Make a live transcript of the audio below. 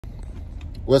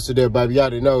What's the deal, baby? You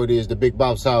already know it is the big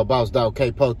boss, how boss dog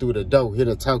K-Po through the door, here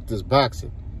to talk this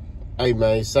boxing. Hey,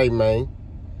 man, say, man,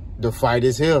 the fight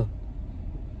is here.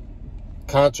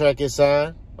 Contract is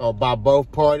signed by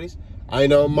both parties. Ain't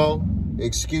no more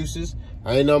excuses.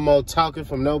 Ain't no more talking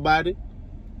from nobody.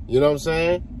 You know what I'm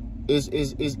saying?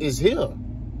 It's here.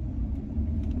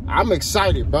 I'm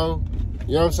excited, bro.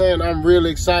 You know what I'm saying? I'm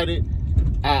really excited.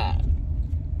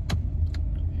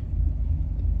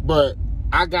 But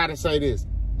I gotta say this.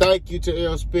 Thank you to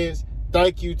Errol Spence.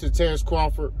 Thank you to Terence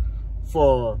Crawford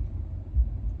for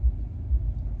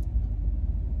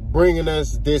bringing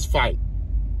us this fight.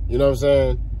 You know what I'm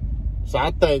saying? So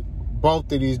I thank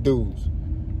both of these dudes.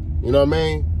 You know what I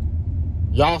mean?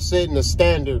 Y'all setting the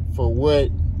standard for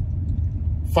what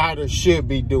fighters should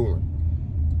be doing.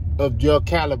 Of your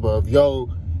caliber, of your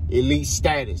elite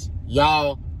status.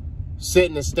 Y'all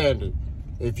setting the standard.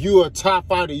 If you're a top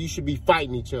fighter, you should be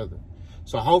fighting each other.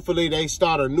 So hopefully they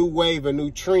start a new wave, a new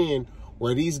trend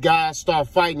where these guys start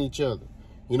fighting each other.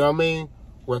 You know what I mean?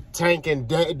 Where Tank and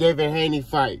Devin Haney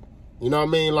fight. You know what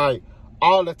I mean? Like,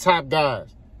 all the top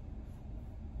guys.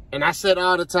 And I said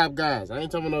all the top guys. I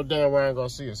ain't talking no damn Ryan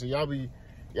Garcia. So y'all be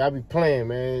playing,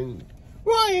 man.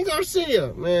 Ryan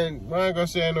Garcia, man. Ryan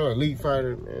Garcia ain't no elite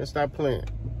fighter, man. Stop playing.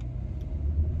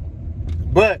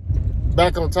 But,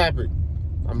 back on topic.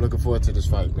 I'm looking forward to this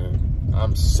fight, man. I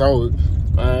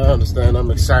understand.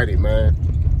 I'm excited, man.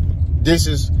 This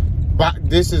is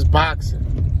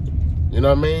boxing. You know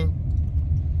what I mean?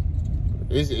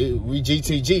 We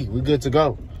GTG. We good to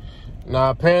go. Now,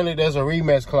 apparently there's a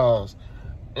rematch clause.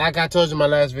 Like I told you in my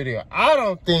last video, I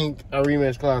don't think a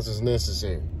rematch clause is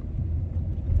necessary.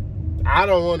 I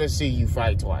don't want to see you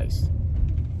fight twice.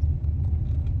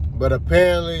 But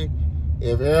apparently,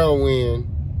 if Errol win,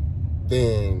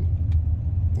 then,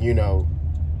 you know,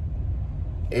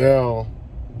 Errol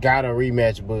got a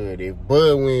rematch Bud. If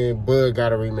Bud win, Bud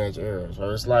got a rematch Errol. So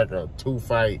it's like a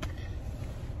 2-fight.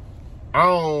 I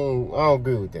don't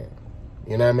agree with that.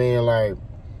 You know what I mean? Like,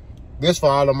 this for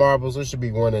all the marbles, it should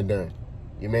be one and done.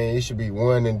 You mean it should be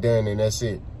one and done and that's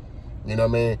it. You know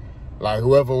what I mean? Like,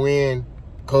 whoever win,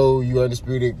 cool, you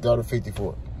undisputed, go to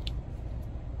 54.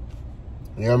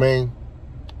 You know what I mean?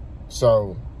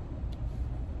 So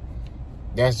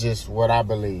that's just what I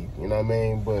believe. You know what I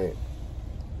mean? But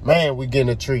man, we getting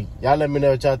a treat. Y'all let me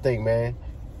know what y'all think, man.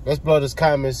 Let's blow this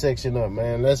comment section up,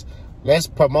 man. Let's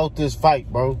promote this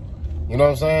fight, bro. You know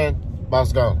what I'm saying?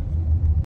 Boss gone.